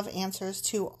would love answers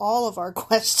to all of our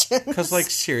questions.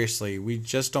 Because, seriously, we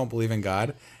just don't believe in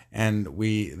God, and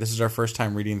this is our first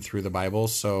time reading through the Bible,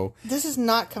 so... This is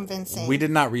not convincing. We did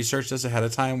not research this ahead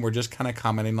of time. We're just kind of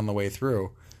commenting on the way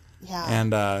through. Yeah.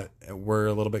 And we're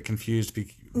a little bit confused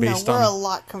based we're on... a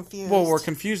lot confused. Well, we're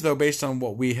confused, though, based on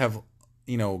what we have,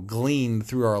 gleaned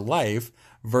through our life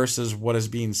versus what is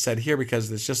being said here,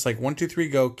 because it's just like, 1, 2, 3,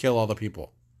 go, kill all the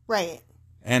people. Right.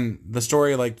 And the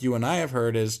story, like you and I have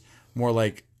heard, is more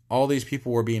like all these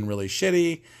people were being really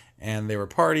shitty, and they were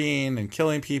partying and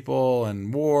killing people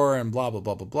and war and blah, blah,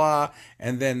 blah, blah, blah.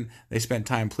 And then they spent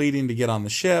time pleading to get on the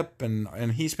ship,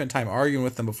 and he spent time arguing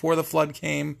with them before the flood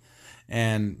came.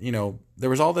 And, there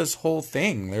was all this whole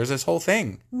thing. There's this whole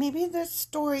thing. Maybe there's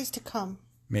stories to come.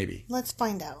 Maybe. Let's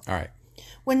find out. All right.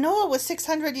 When Noah was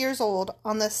 600 years old,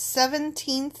 on the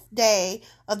 17th day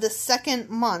of the 2nd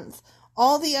month,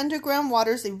 all the underground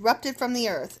waters erupted from the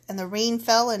earth, and the rain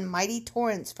fell in mighty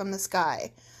torrents from the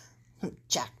sky.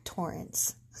 Jack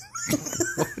Torrance.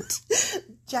 What?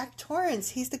 Jack Torrance.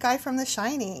 He's the guy from The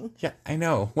Shining. Yeah, I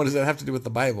know. What does that have to do with the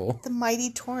Bible? The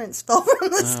mighty torrents fell from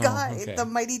the sky. Okay. The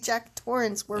mighty Jack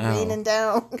Torrance were raining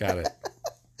down. Got it.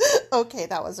 Okay,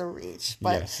 that was a reach.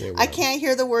 But Yes, it I was. can't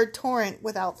hear the word torrent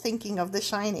without thinking of The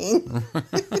Shining.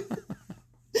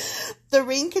 The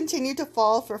rain continued to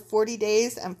fall for 40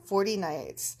 days and 40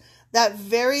 nights. That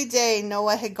very day,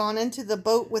 Noah had gone into the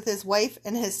boat with his wife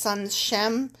and his sons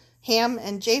Shem, Ham,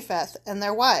 and Japheth, and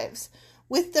their wives.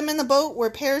 With them in the boat were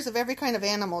pairs of every kind of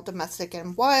animal, domestic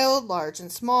and wild, large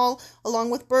and small, along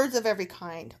with birds of every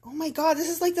kind. Oh my God, this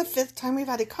is like the 5th time we've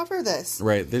had to cover this.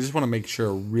 Right. They just want to make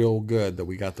sure real good that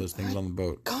we got those things on the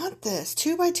boat. Got this.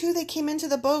 2 by 2 they came into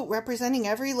the boat, representing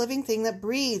every living thing that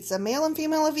breathes. A male and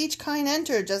female of each kind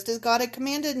entered, just as God had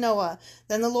commanded Noah.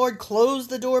 Then the Lord closed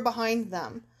the door behind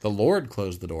them. The Lord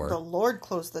closed the door. The Lord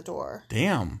closed the door.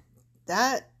 Damn.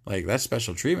 That's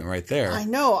special treatment right there. I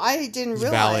know. I didn't It's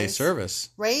realize. valet service.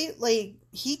 Right? Like,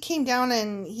 he came down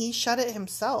and he shut it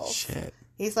himself. Shit.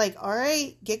 He's like, all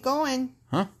right, get going.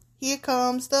 Huh? Here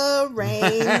comes the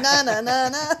rain. Na, na, na,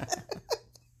 na.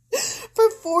 For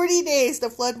 40 days, the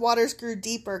flood waters grew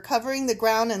deeper, covering the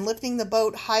ground and lifting the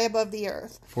boat high above the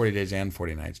earth. 40 days and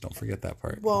 40 nights. Don't forget that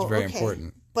part. Well, it's very okay.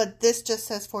 important. But this just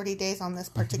says 40 days on this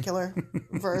particular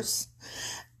verse.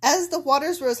 As the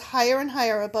waters rose higher and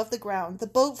higher above the ground, the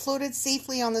boat floated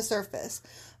safely on the surface.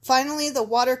 Finally, the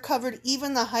water covered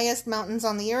even the highest mountains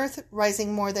on the earth,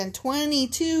 rising more than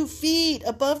 22 feet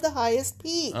above the highest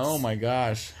peaks. Oh my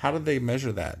gosh. How did they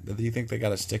measure that? Do you think they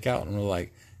got a stick out and were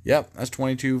like, yep, that's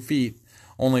 22 feet.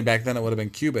 Only back then it would have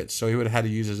been cubits, so he would have had to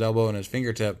use his elbow and his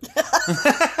fingertip.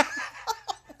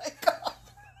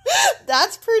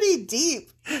 That's pretty deep.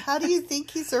 How do you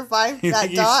think he survived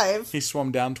that dive? He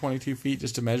swam down 22 feet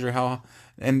just to measure how...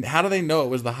 And how do they know it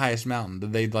was the highest mountain?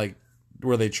 Did they,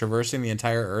 were they traversing the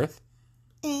entire earth?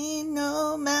 Ain't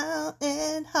no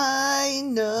mountain high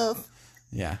enough.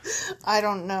 Yeah. I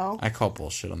don't know. I call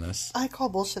bullshit on this. I call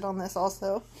bullshit on this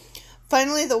also.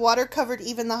 Finally, the water covered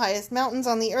even the highest mountains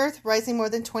on the earth, rising more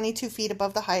than 22 feet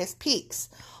above the highest peaks.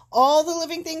 All the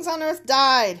living things on earth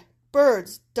died.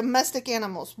 Birds, domestic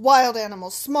animals, wild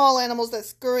animals, small animals that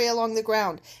scurry along the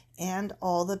ground, and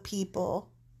all the people.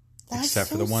 That's Except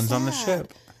for so the ones on the sad.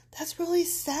 ship. That's really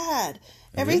sad.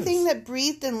 It Everything is. that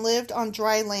breathed and lived on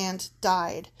dry land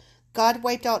died. God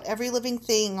wiped out every living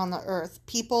thing on the earth.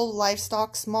 People,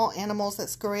 livestock, small animals that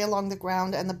scurry along the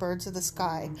ground, and the birds of the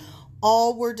sky.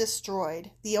 All were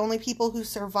destroyed. The only people who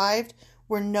survived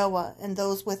were Noah and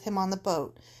those with him on the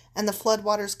boat. And the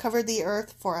floodwaters covered the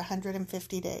earth for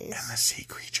 150 days. And the sea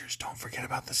creatures. Don't forget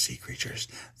about the sea creatures.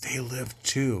 They lived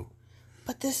too.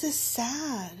 But this is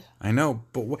sad. I know,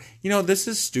 but this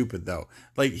is stupid though.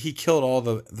 Like, he killed all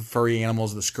the furry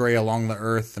animals that scurry along the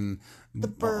earth and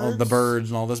all the birds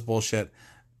and all this bullshit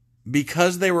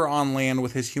because they were on land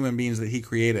with his human beings that he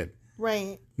created.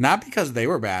 Right. Not because they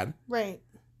were bad, Right.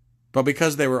 but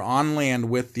because they were on land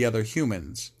with the other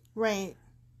humans. Right.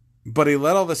 But he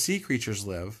let all the sea creatures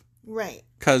live Right.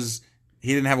 because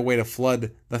he didn't have a way to flood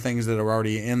the things that are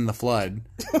already in the flood.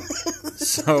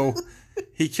 So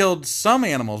he killed some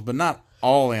animals, but not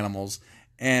all animals.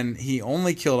 And he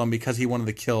only killed them because he wanted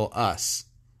to kill us.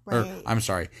 Or, Right. I'm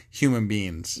sorry, human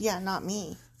beings. Yeah, not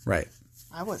me. Right.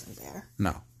 I wasn't there.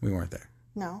 No, we weren't there.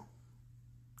 No.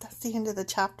 That's the end of the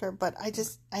chapter, but I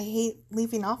hate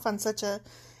leaving off on such a...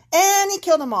 And he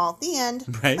killed them all. The end.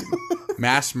 Right?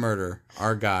 Mass murder,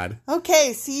 our God.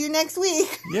 Okay, see you next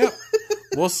week. Yep.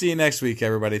 We'll see you next week,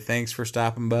 everybody. Thanks for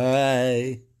stopping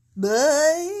by.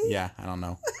 Bye. Yeah, I don't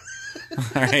know.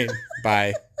 All right,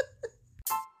 bye.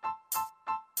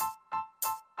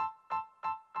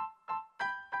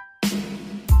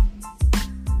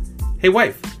 Hey,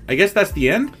 wife, I guess that's the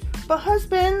end? But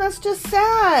husband, that's just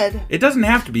sad. It doesn't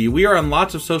have to be. We are on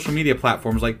lots of social media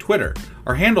platforms like Twitter.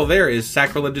 Our handle there is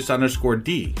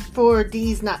sacrilegious_D. For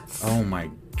D's nuts. Oh my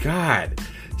God.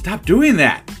 Stop doing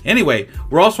that. Anyway,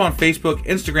 we're also on Facebook,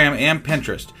 Instagram, and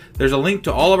Pinterest. There's a link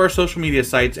to all of our social media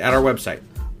sites at our website.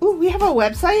 Ooh, we have a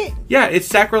website? Yeah, it's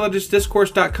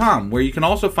sacrilegiousdiscourse.com, where you can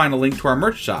also find a link to our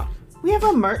merch shop. We have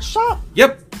a merch shop?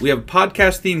 Yep, we have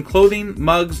podcast-themed clothing,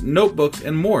 mugs, notebooks,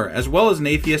 and more, as well as an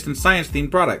atheist and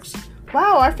science-themed products.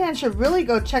 Wow, our fans should really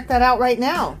go check that out right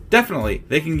now. Definitely.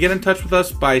 They can get in touch with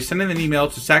us by sending an email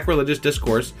to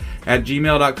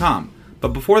sacrilegiousdiscourse@gmail.com.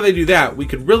 But before they do that, we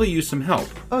could really use some help.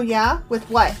 Oh yeah? With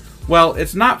what? Well,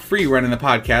 it's not free running the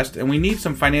podcast, and we need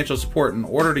some financial support in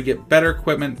order to get better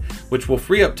equipment, which will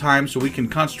free up time so we can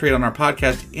concentrate on our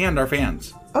podcast and our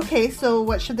fans. Okay, so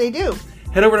what should they do?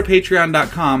 Head over to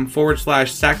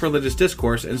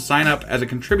patreon.com/sacrilegiousdiscourse and sign up as a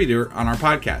contributor on our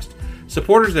podcast.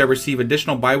 Supporters there receive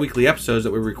additional bi-weekly episodes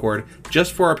that we record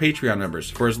just for our Patreon members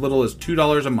for as little as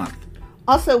 $2 a month.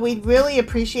 Also, we'd really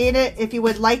appreciate it if you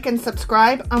would like and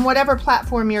subscribe on whatever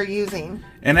platform you're using.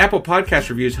 And Apple Podcast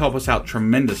reviews help us out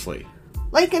tremendously.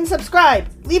 Like and subscribe.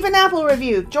 Leave an Apple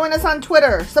review. Join us on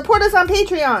Twitter. Support us on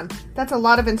Patreon. That's a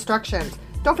lot of instructions.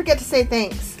 Don't forget to say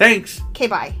thanks. Thanks. Okay,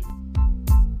 bye.